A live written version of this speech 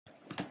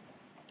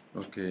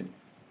Okay,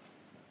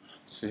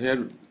 so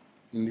here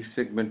in this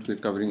segment we're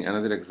covering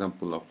another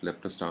example of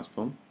Laplace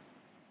transform.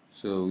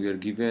 So we are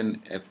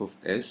given f of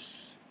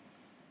s.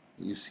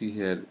 You see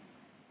here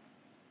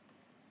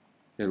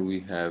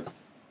we have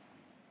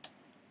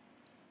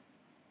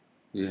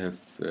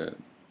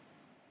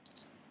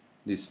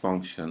this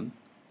function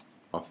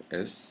of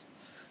s.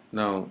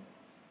 Now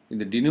in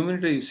the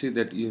denominator you see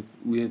that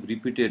we have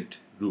repeated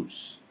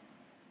roots,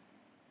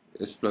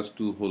 s plus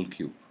 2 whole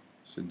cube.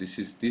 So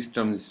this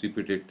term is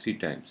repeated 3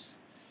 times.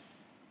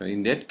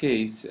 In that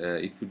case,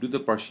 if you do the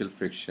partial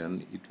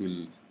fraction,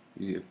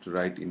 you have to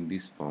write in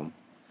this form.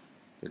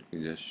 Let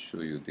me just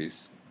show you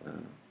this.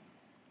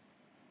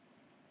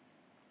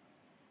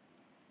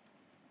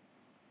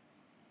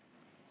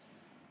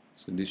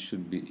 So this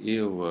should be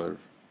a over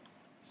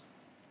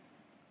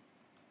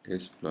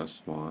s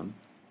plus 1,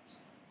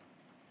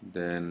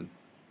 then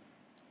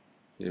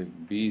you have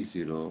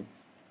b0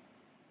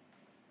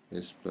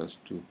 s plus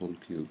 2 whole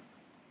cube,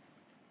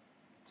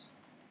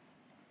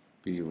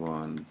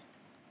 b1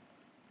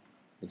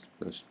 s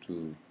plus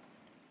 2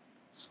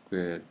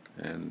 squared,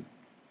 and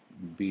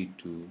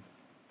b2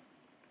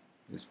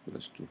 s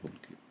plus 2 whole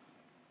cube.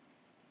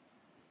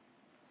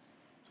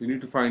 So you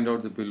need to find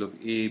out the value of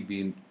a,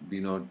 b,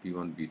 b0,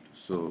 b1, b2.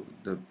 So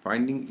the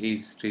finding a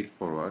is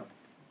straightforward.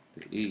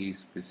 The a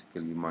is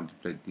basically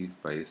multiply these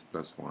by s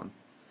plus 1,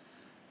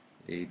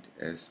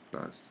 8s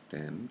plus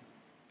 10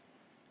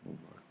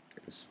 over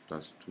s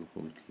plus 2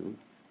 whole cube,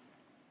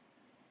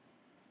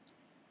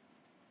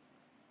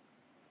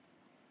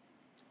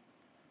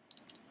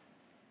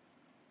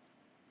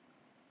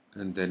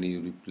 and then you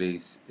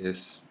replace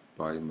s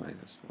by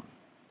minus 1.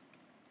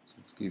 So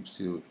it gives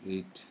you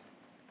 8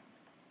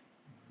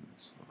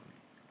 minus 1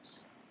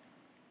 plus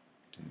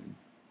 10,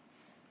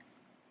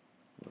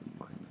 1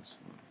 minus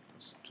 1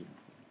 plus 2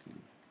 whole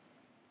cube.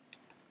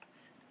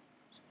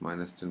 So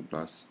minus 10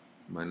 plus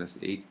minus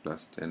 8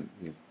 plus 10,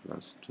 you have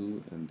plus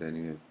 2, and then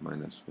you have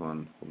minus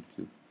 1 whole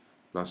cube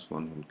plus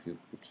 1 whole cube,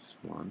 which is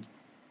 1.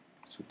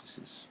 So this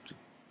is 2.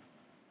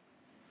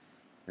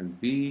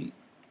 And b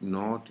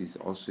naught is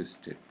also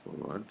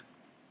straightforward.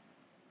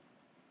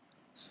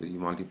 So you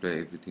multiply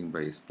everything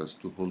by s plus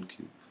 2 whole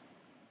cube.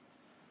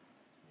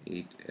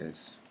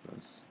 8s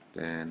plus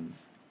 10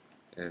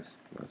 s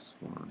plus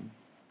 1,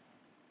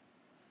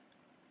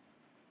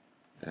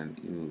 and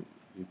you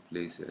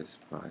replace s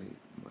by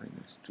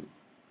minus 2.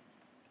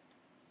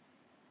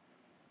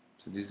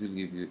 So this will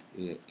give you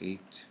a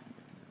 8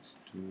 minus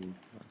 2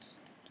 plus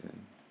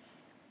 10,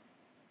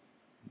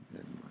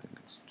 then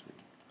minus 2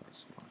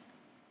 plus 1.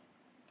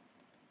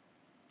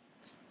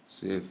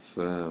 So you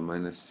have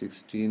minus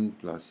 16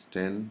 plus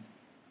 10,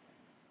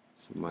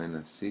 so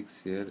minus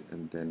 6 here,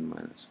 and then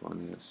minus 1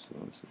 here, so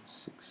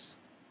 6.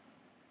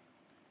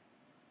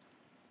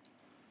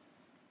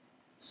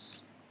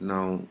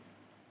 Now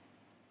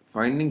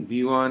finding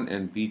b1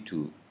 and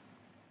b2,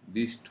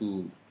 these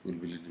two will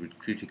be a little bit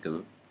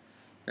critical,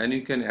 and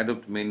you can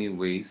adopt many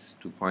ways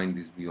to find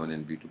this b1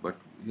 and b2, but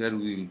here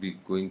we will be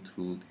going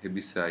through the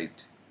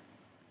Heaviside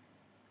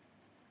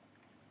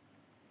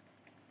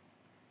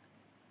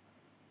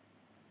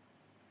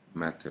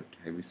method.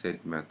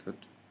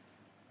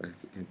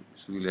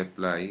 So we'll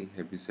apply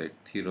Heaviside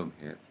theorem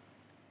here.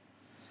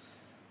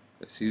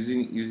 So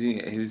using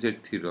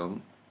Heaviside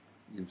theorem,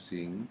 we'll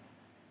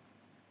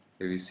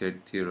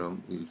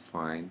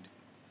find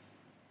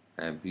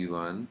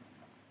b1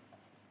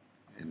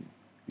 and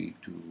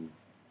b2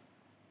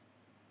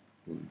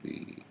 will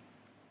be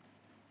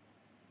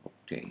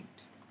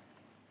obtained.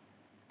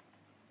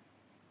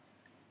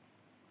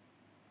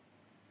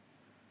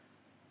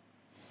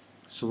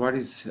 So what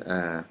is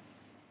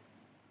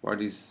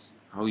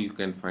how you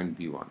can find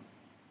b1?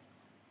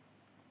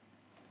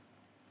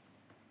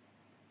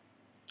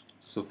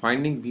 So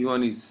finding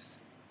b1 is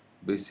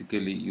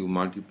basically you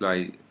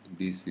multiply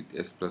this with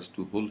s plus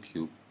 2 whole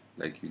cube,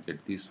 like you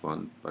get this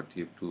one, but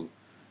you have to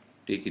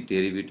take a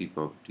derivative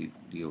of d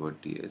over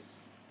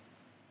ds.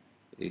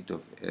 8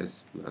 of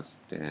s plus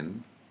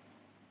 10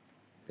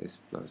 s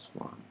plus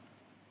 1,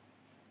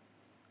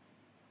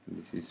 and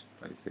this is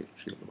by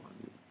factorial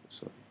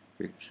 1,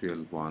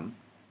 factorial 1,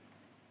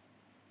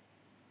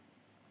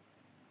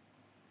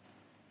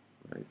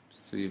 right?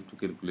 So you have to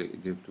calculate,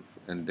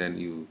 and then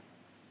you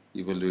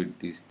evaluate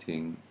this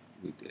thing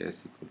with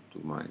s equal to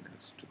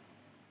minus 2.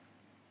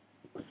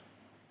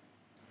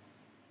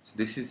 So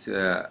this is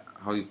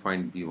how you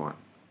find b1.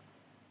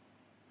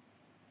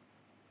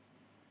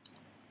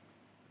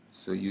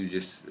 So you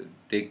just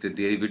take the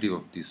derivative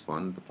of this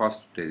one, the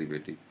first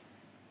derivative,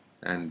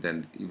 and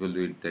then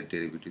evaluate that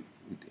derivative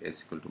with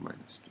s equal to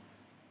minus 2.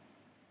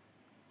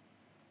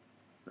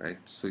 Right?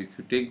 So if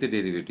you take the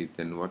derivative,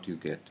 then what you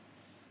get?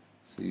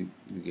 So you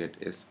get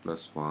s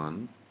plus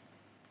 1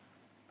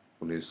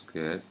 whole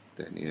square,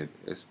 then you have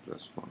s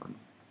plus 1.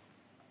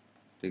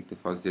 Take the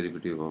first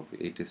derivative of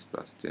 8s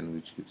plus 10,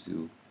 which gives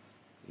you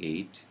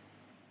 8,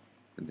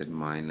 and then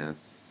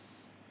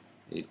minus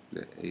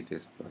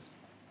 8s plus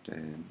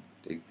 10.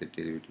 Take the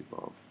derivative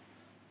of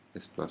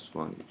s plus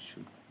 1, which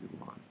should be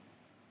 1,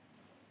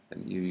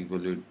 and you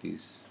evaluate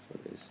this for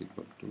s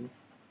equal to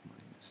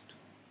 -2.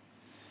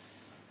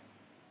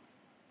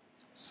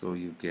 So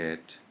you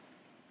get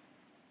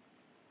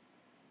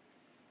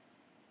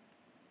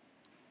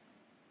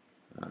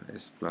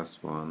s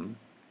plus 1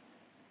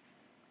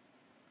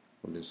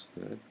 whole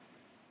square,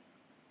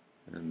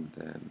 and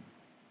then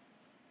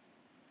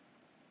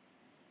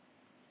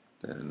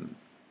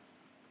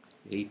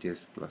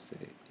 8s plus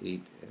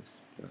 8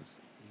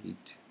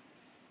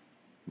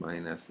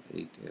 minus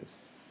 8s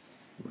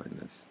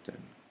minus 10.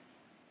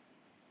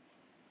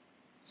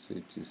 So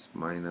it is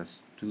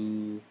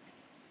 -2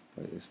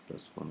 by s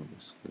plus 1 whole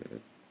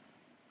square.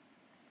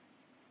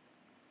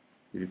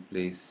 You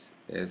replace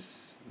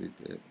s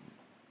with a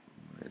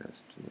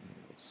 -2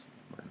 here also,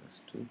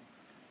 -2.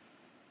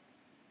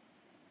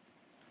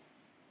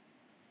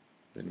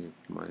 Then you have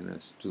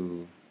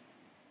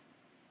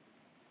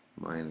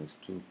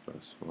 -2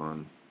 plus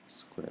 1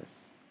 square.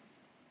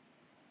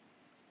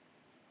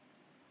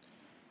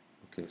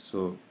 Okay,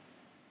 so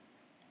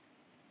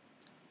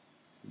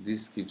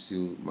this gives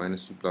you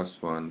 -2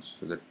 plus 1,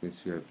 so that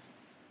means you have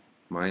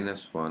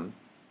 -1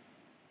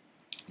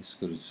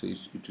 square, so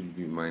it will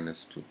be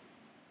 -2.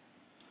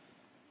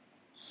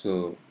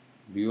 So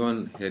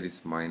b1 here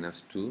is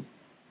 -2,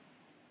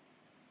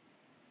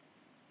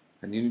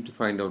 and you need to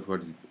find out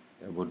what is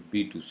about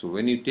b2. So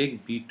when you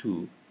take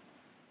b2,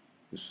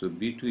 so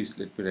b2 is,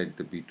 let me write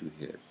the b2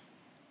 here.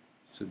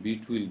 So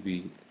b2 will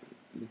be,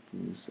 let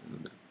me use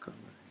another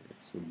color here.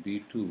 So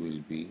b2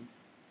 will be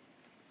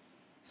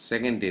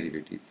second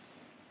derivative.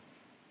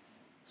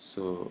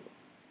 So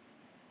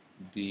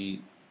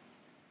d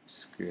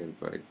square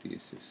by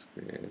ds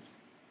square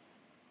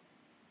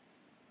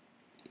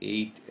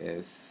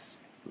 8s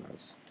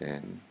plus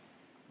 10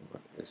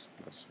 over s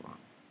plus 1,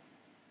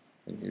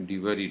 and you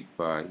divide it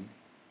by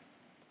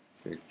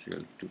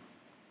factorial 2.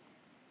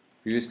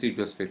 Previously it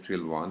was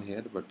factorial 1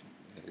 here, but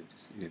here it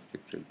is, we have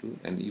factorial 2,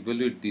 and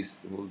evaluate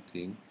this whole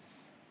thing,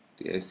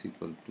 the s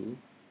equal to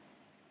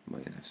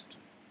 -2,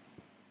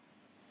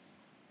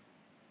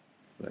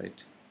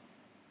 right?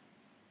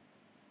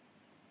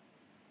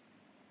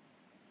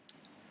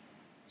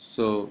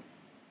 So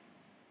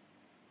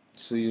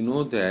you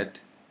know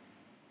that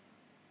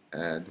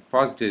the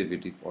first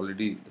derivative,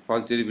 already the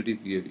first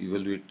derivative, we have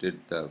evaluated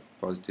the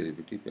first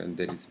derivative, and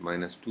that is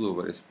 -2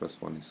 over s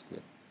plus 1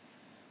 square.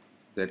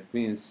 That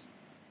means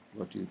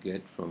what you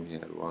get from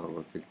here, 1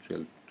 over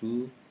factorial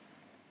 2.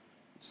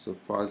 So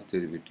first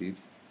derivative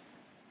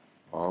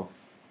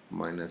of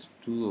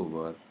 -2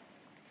 over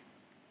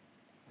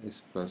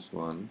s plus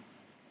 1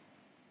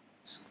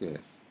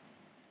 square.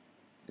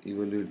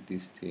 Evaluate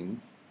these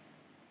things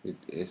with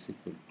s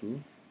equal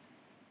to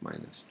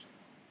 -2,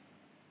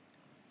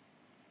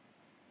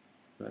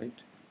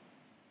 right?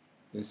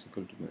 S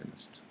equal to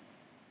 -2,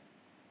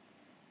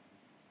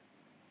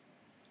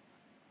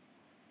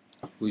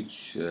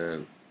 which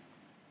we'll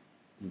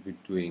be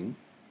doing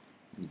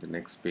in the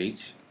next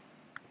page.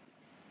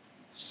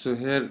 So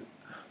here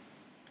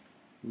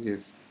we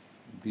have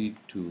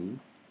b2,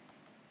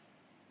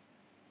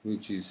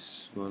 which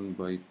is 1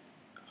 by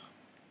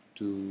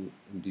 2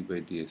 d by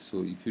ds.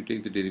 So if you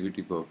take the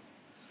derivative of,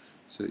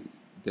 so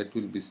that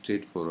will be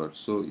straightforward.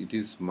 So it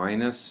is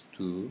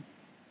 -2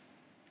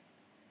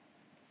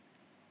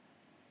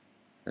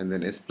 and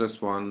then s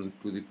plus 1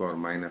 to the power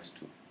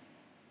 -2.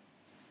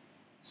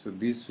 So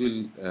this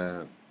will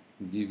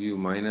give you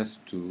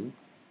 -2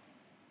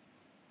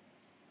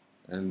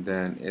 and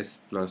then s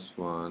plus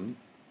 1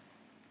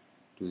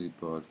 to the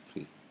power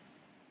 3,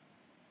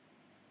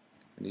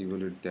 and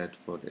evaluate that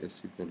for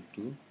s equal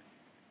to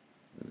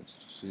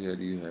 -2. So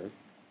here you have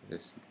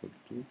s equal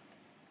to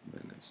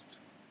 -2.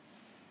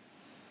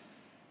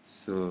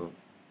 So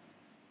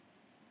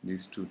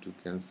these two to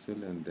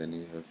cancel, and then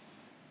you have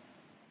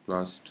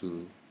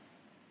 +2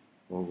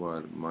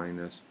 over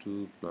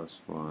 -2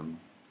 plus 1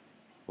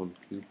 whole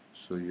cube.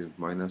 So you have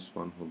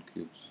 -1 whole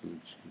cube, so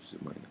which gives you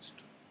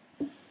 -2.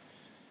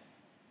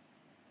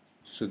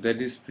 So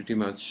that is pretty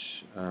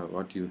much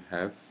what you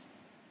have.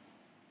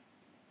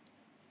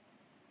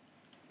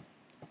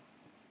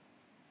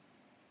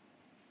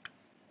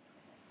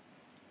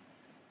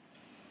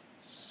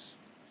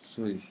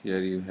 So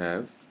here you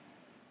have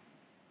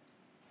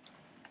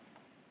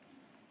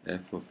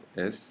f of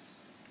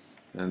s,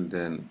 and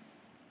then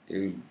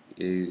a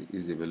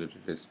is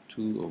evaluated as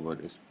 2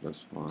 over s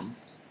plus 1,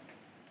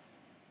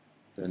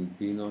 then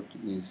b0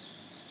 is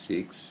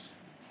 6,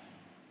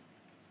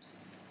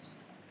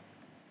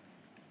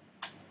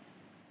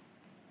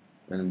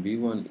 and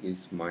b1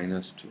 is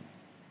 -2,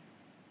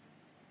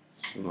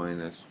 so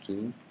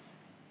 -2,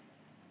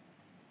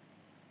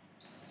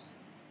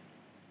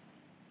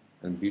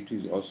 and b2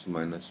 is also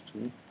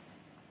 -2.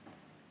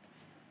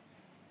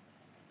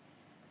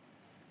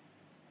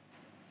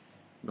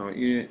 Now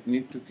you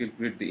need to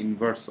calculate the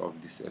inverse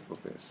of this f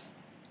of s.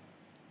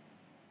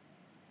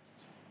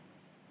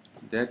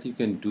 That you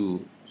can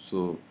do.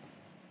 So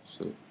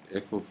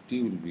f of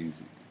t will be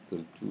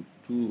equal to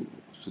 2.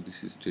 So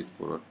this is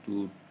straightforward,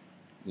 2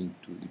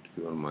 into e to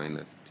the power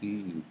minus t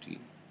ut.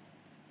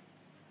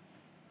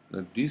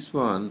 Now this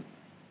one,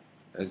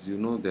 as you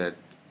know, that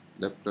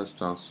Laplace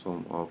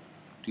transform of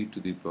t to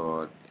the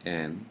power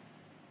n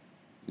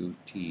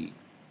ut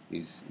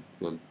is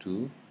equal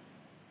to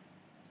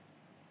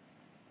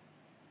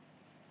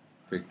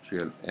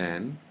factorial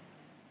n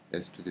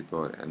s to the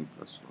power n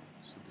plus 1.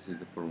 So this is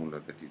the formula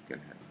that you can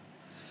have.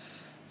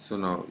 So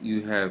now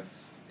you have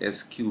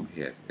s cube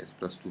here, s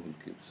plus 2 whole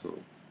cube, so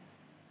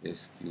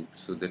s cube.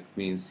 So that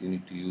means you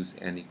need to use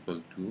n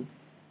equal to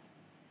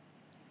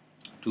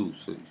 2.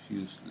 So if you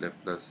use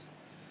Laplace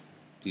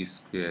t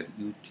square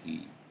ut,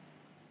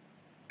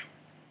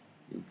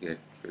 you get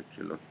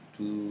factorial of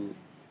 2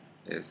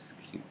 s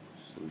cube,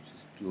 so which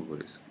is 2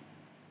 over s cube.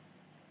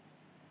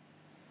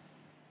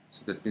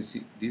 So that means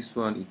this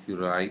one, if you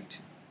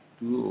write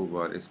 2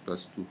 over s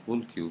plus 2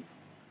 whole cube,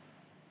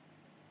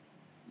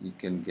 you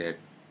can get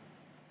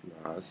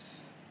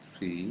plus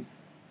 3,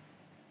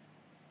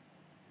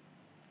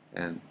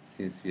 and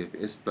since you have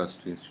s plus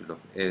 2 instead of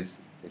s,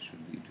 there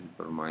should be e to the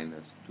power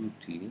minus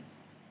 2t,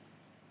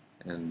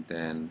 and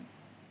then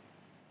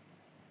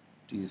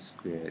t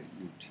square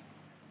ut.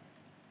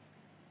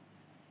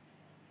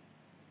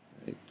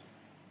 Right.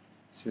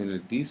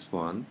 Similarly, this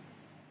one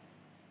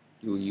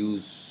you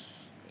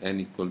use n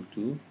equal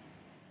to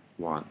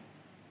 1.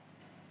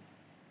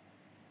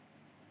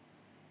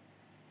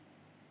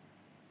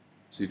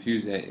 So if you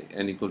use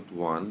n equal to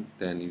 1,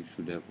 then you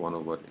should have 1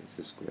 over s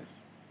square.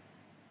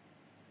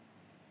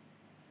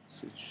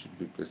 So it should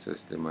be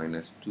precisely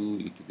minus 2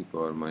 e to the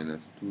power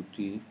minus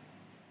 2t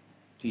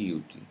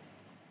tut.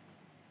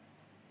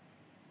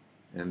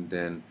 And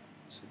then,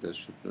 so there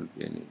should not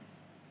be any,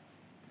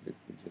 let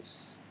me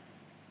just,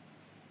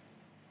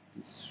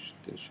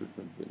 there should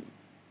not be any,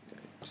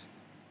 right.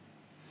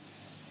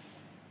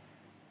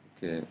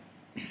 Okay,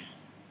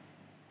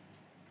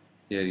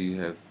 here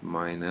you have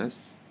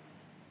minus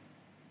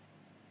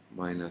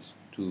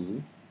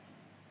 2,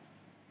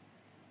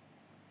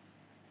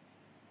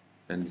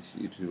 and this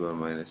e to the power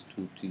minus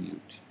 2t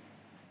ut.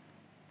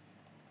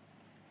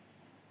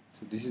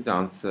 So this is the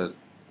answer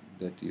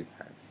that you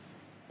have.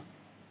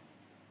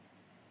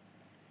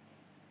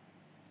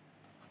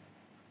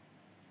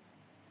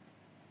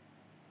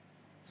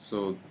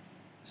 So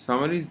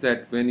summary is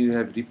that when you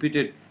have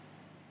repeated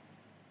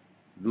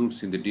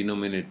roots in the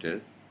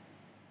denominator,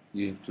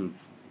 you have to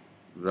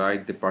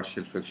write the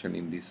partial fraction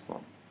in this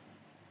form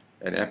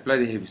and apply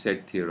the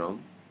Heaviside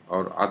theorem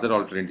or other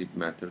alternative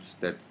methods,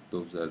 that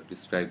those are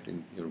described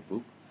in your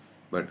book,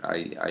 but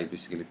I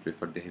basically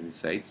prefer the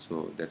Heaviside,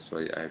 so that's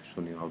why I have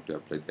shown you how to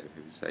apply the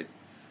Heaviside,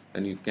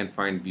 and you can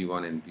find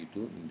B1 and B2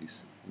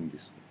 in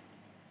this way.